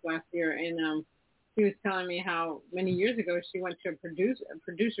podcast last year, and she was telling me how many years ago she went to a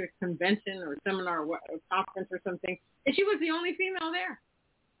producer's convention or seminar or conference or something, and she was the only female there.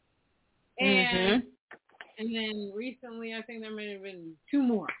 And then recently, I think there may have been two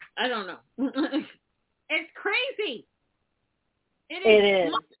more. I don't know. It's crazy. It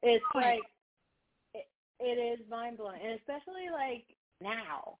is. It's like, it is mind-blowing, and especially, like,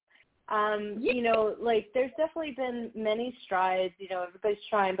 now. Like, there's definitely been many strides, everybody's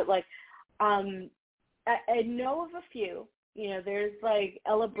trying, but, like, I know of a few. There's, like,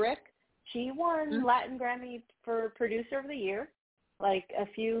 Ella Brick. She won Latin Grammy for Producer of the Year, like, a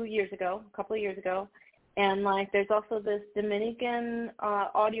couple of years ago. And, like, there's also this Dominican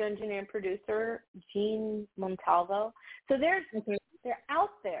audio engineer and producer, Jean Montalvo. So they're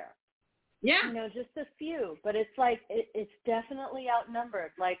out there. Yeah. Just a few, but it's like it's definitely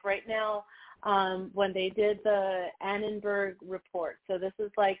outnumbered. Like, right now, when they did the Annenberg report, so this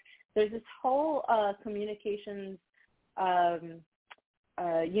is like, there's this whole communications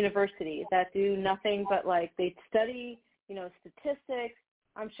university that do nothing but, like, they study, statistics,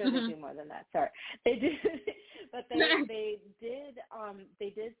 I'm sure they do more than that. Sorry, they did, but they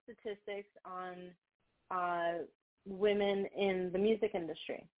did statistics on women in the music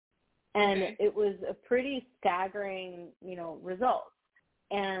industry, and it was a pretty staggering, result.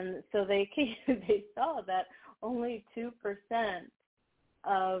 And so they saw that only 2%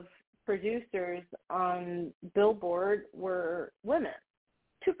 of producers on Billboard were women.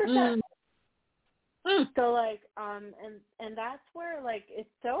 2%. So and that's where it's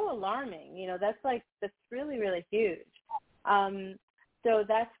so alarming, that's really, really huge. So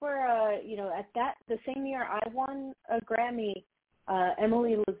that's where at the same year I won a Grammy,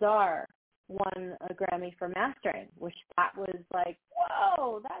 Emily Lazar won a Grammy for mastering, which that was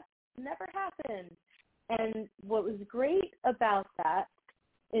whoa, that's never happened. And what was great about that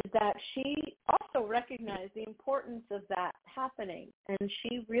is that she also recognized the importance of that happening, and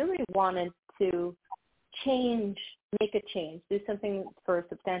she really wanted to make a change, do something for a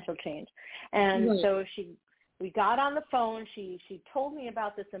substantial change. And so we got on the phone, she told me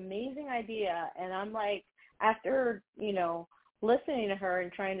about this amazing idea, and I'm after, listening to her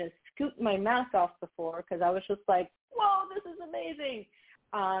and trying to scoot my mouth off the floor, because I was just whoa, this is amazing.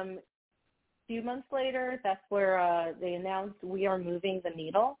 A few months later, that's where they announced We Are Moving the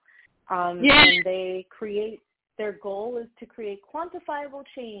Needle. And their goal is to create quantifiable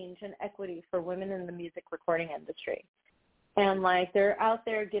change and equity for women in the music recording industry. And they're out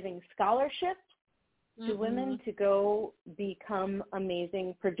there giving scholarships to women to go become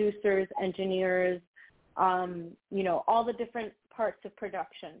amazing producers, engineers, all the different parts of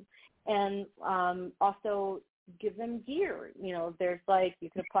production. And also give them gear. There's you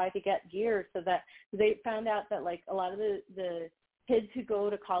can apply to get gear, so that they found out that a lot of the kids who go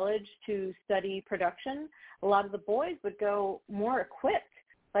to college to study production, a lot of the boys would go more equipped.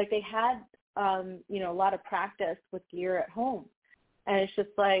 They had, a lot of practice with gear at home. And it's just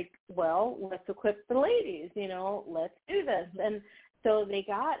well, let's equip the ladies, let's do this. And so they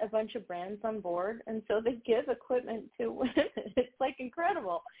got a bunch of brands on board, and so they give equipment to women. It's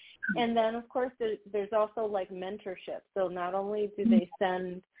incredible. And then, of course, there's also mentorship. So not only do they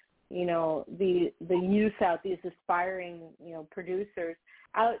send, the youth out, these aspiring, producers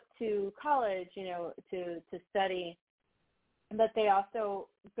out to college, to study, but they also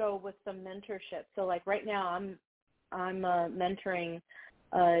go with some mentorship. So right now I'm mentoring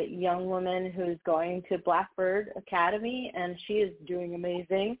a young woman who's going to Blackbird Academy, and she is doing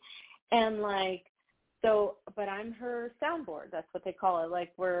amazing. And but I'm her soundboard. That's what they call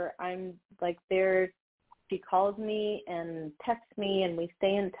it. Where I'm there, she calls me and texts me, and we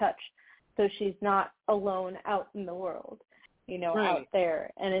stay in touch. So she's not alone out in the world, out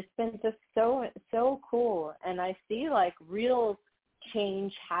there. And it's been just so cool. And I see real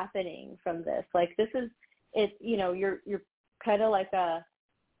change happening from this. This is it. You're kind of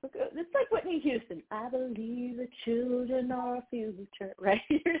it's like Whitney Houston. I believe the children are our future, right?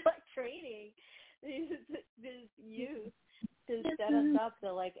 You're training these youth to set us up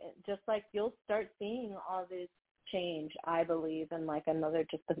to just you'll start seeing all this change, I believe, in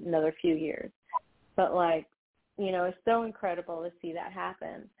another few years. But it's so incredible to see that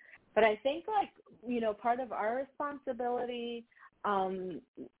happen. But I think part of our responsibility, wasn't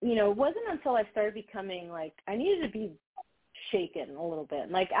until I started becoming I needed to be shaken a little bit.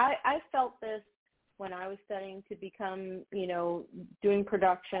 I felt this when I was studying to become, doing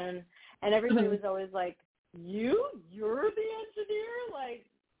production, and everybody was always you're the engineer?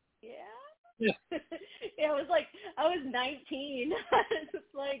 Yeah. Yeah, I was 19. It's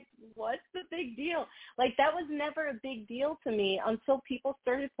what's the big deal? That was never a big deal to me until people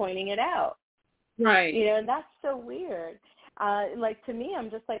started pointing it out. Right. And that's so weird. To me,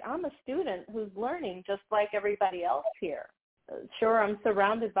 I'm just I'm a student who's learning just like everybody else here. Sure, I'm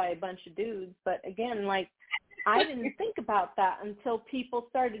surrounded by a bunch of dudes, but again, I didn't think about that until people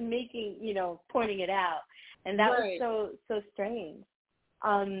started pointing it out, and that was so strange.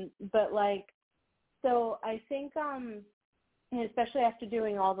 But so I think, especially after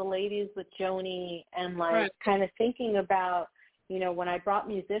doing all the ladies with Joni and kind of thinking about, when I brought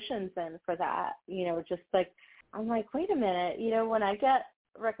musicians in for that, just I'm wait a minute, when I get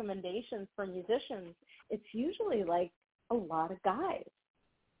recommendations from musicians, it's usually a lot of guys.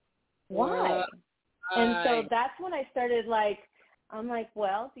 Why? And so that's when I started I'm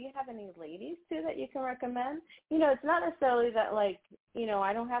well, do you have any ladies too that you can recommend? It's not necessarily that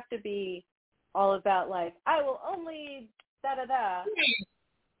I don't have to be all about I will only da-da-da,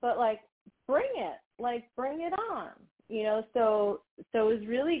 but bring it, bring it on, so it was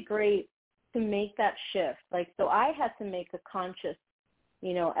really great to make that shift. So I had to make a conscious,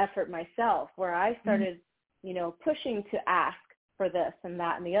 effort myself, where I started, pushing to ask for this and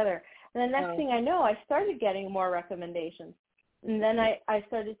that and the other. And the next thing I know, I started getting more recommendations. And then I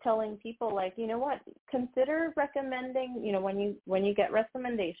started telling people, like, you know what, consider recommending, you know, when you get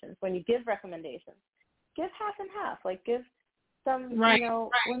recommendations, when you give recommendations, give half and half, like give some, you know,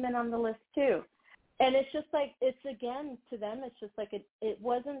 women on the list too. And it's just like, it's again, to them, it's just like, it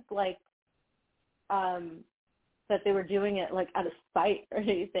wasn't like that they were doing it like out of spite or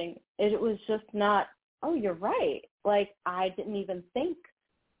anything. It was just not, oh, you're right. Like, I didn't even think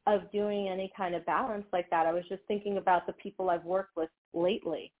of doing any kind of balance like that. I was just thinking about the people I've worked with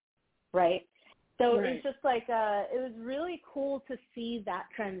lately, right? So it's just like, it was really cool to see that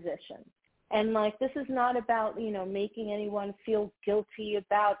transition. And, like, this is not about, you know, making anyone feel guilty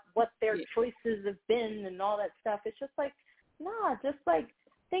about what their choices have been and all that stuff. It's just like, nah, just, like,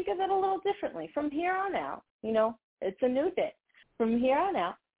 think of it a little differently. From here on out, you know, it's a new day. From here on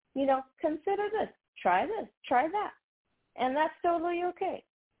out, you know, consider this, try that. And that's totally okay.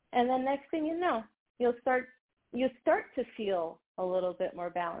 And then next thing you know, you'll start to feel a little bit more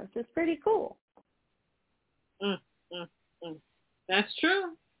balanced. It's pretty cool. That's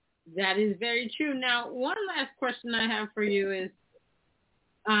true. That is very true. Now, one last question I have for you is,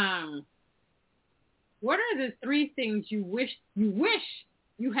 what are the 3 things you wish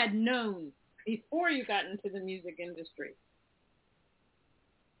you had known before you got into the music industry?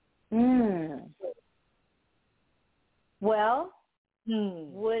 Well,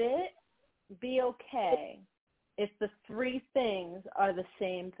 would it be okay if the 3 things are the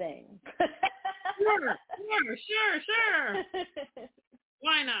same thing? Sure.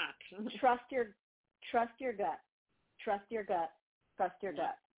 Why not? Trust your gut. Trust your gut.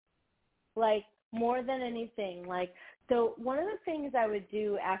 Like, more than anything, like, so one of the things I would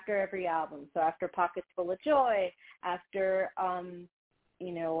do after every album, so after Pockets Full of Joy, after,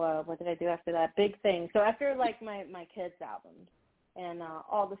 you know, what did I do after that? Big Thing. So after, like, my kids' albums and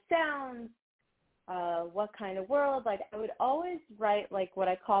All the Sounds, What Kind of World, like, I would always write, like, what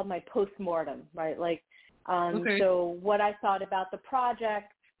I called my postmortem, right? Like, so what I thought about the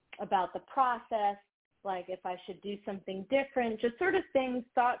project, about the process, like if I should do something different, just sort of things,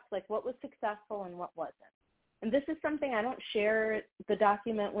 thoughts, like what was successful and what wasn't. And this is something I don't share the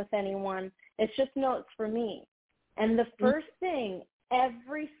document with anyone. It's just notes for me. And the first thing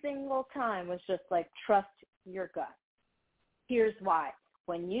every single time was just like, trust your gut. Here's why.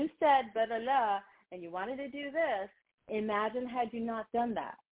 When you said blah, blah, blah, and you wanted to do this, imagine had you not done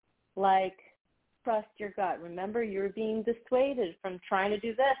that. Like, trust your gut. Remember, you were being dissuaded from trying to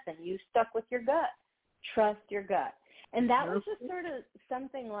do this, and you stuck with your gut. Trust your gut. And that was just sort of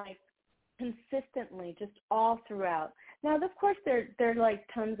something like consistently, just all throughout. Now, of course, there are like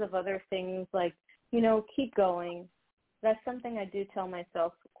tons of other things, like, you know, keep going. That's something I do tell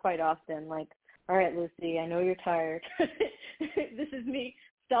myself quite often, like, all right, Lucy, I know you're tired. This is me,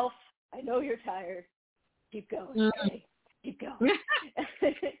 self, I know you're tired. Keep going, okay? Keep going.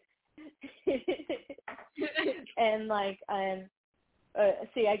 And like,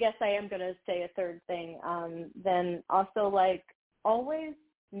 see, I guess I am going to say a third thing. Then also, like, always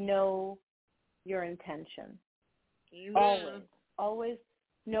know your intention. Always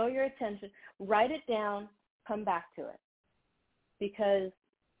know your intention. Write it down, come back to it. Because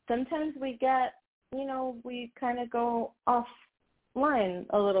sometimes we get, you know, we kind of go offline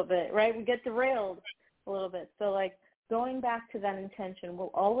a little bit, right? We get derailed a little bit. So, like, going back to that intention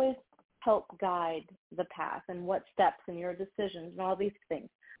will always help guide the path and what steps and your decisions and all these things.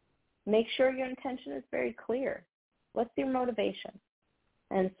 Make sure your intention is very clear. What's your motivation?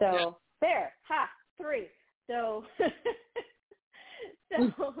 And so, there, 3. So,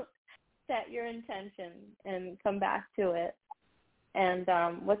 set your intention and come back to it. And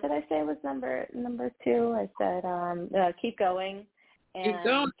what did I say was number 2? I said keep going and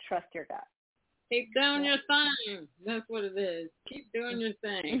trust your gut. Keep doing your thing. That's what it is. Keep doing your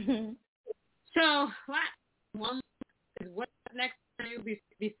thing. So, one is what's next for you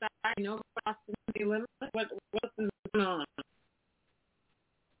besides, you know, Boston City Limits? What's going on?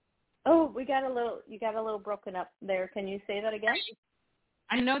 Oh, you got a little broken up there. Can you say that again?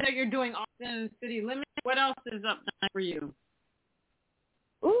 I know that you're doing Austin City Limits. What else is up next for you?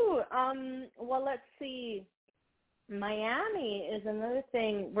 Ooh, well, let's see. Miami is another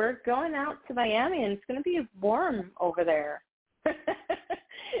thing. We're going out to Miami, and it's going to be warm over there.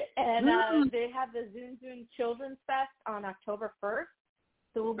 And they have the Zun Zun Children's Fest on October 1st.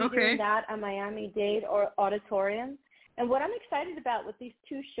 So we'll be doing that at Miami-Dade Auditorium. And what I'm excited about with these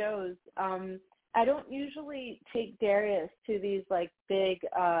 2 shows, I don't usually take Darius to these, like, big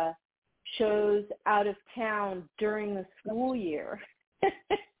shows out of town during the school year.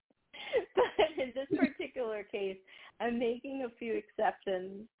 But in this particular case, I'm making a few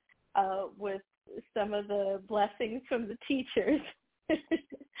exceptions with some of the blessings from the teachers.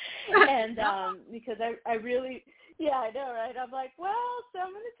 And because I really, yeah, I know, right? I'm like, well, so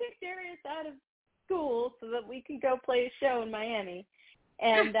I'm going to take Darius out of school so that we can go play a show in Miami.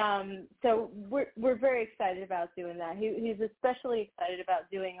 And so we're very excited about doing that. He's especially excited about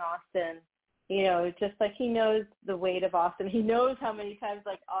doing Austin. You know, just like he knows the weight of Austin. He knows how many times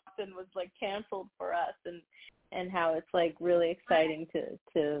like Austin was like canceled for us, and how it's like really exciting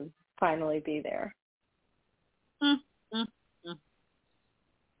to finally be there.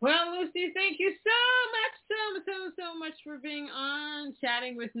 Well, Lucy, thank you so much for being on,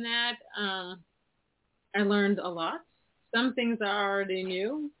 chatting with Nat. I learned a lot. Some things I already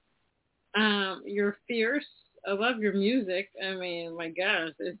knew. You're fierce. I love your music. I mean, my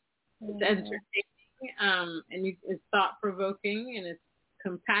gosh, it's entertaining, and it's thought-provoking, and it's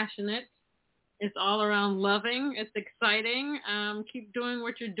compassionate. It's all around loving. It's exciting. Keep doing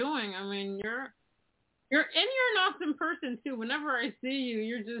what you're doing. I mean, you're an awesome person too. Whenever I see you,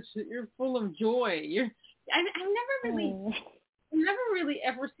 you're full of joy. I've never really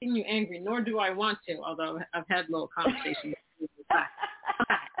ever seen you angry, nor do I want to. Although I've had little conversations.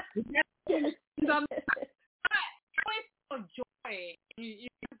 You're always full of joy. You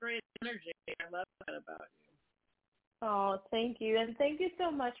have great energy. I love that about you. Oh, thank you. And thank you so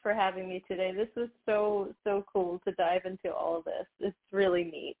much for having me today. This was so cool to dive into all of this. It's really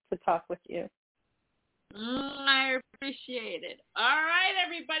neat to talk with you. I appreciate it. All right,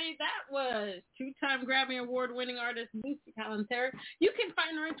 everybody. That was 2-time Grammy Award-winning artist Lucy Kalantari. You can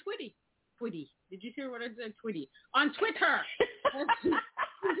find her on Twitty. Did you hear what I said? Twitty. On Twitter. She's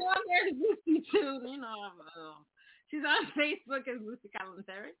on there as Lucy Tune. You know, she's on Facebook as Lucy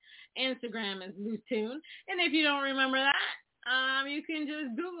Kalantari. Instagram is Lutoon. And if you don't remember that, you can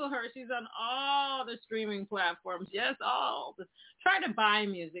just Google her. She's on all the streaming platforms. Yes, all. Try to buy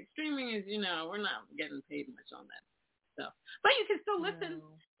music. Streaming is, we're not getting paid much on that stuff. But you can still listen.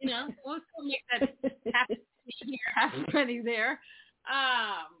 We'll still make that half penny here, half penny there.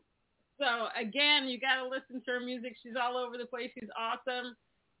 So, again, you got to listen to her music. She's all over the place. She's awesome.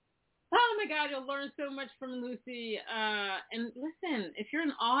 Oh, my God, you'll learn so much from Lucy. And listen, if you're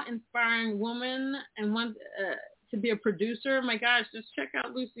an awe-inspiring woman and want to be a producer, my gosh, just check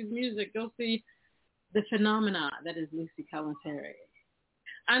out Lucy's music. You'll see the phenomena that is Lucy Kalantari.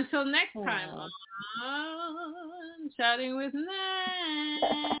 Until next time on Chatting with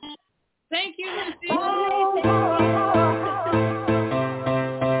Nat. Thank you, Lucy.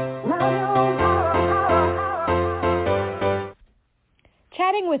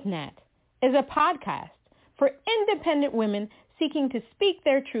 Chatting with Nat is a podcast for independent women seeking to speak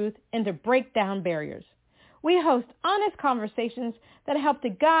their truth and to break down barriers. We host honest conversations that help to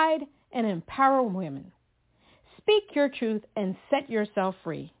guide and empower women. Speak your truth and set yourself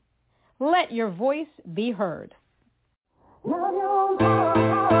free. Let your voice be heard.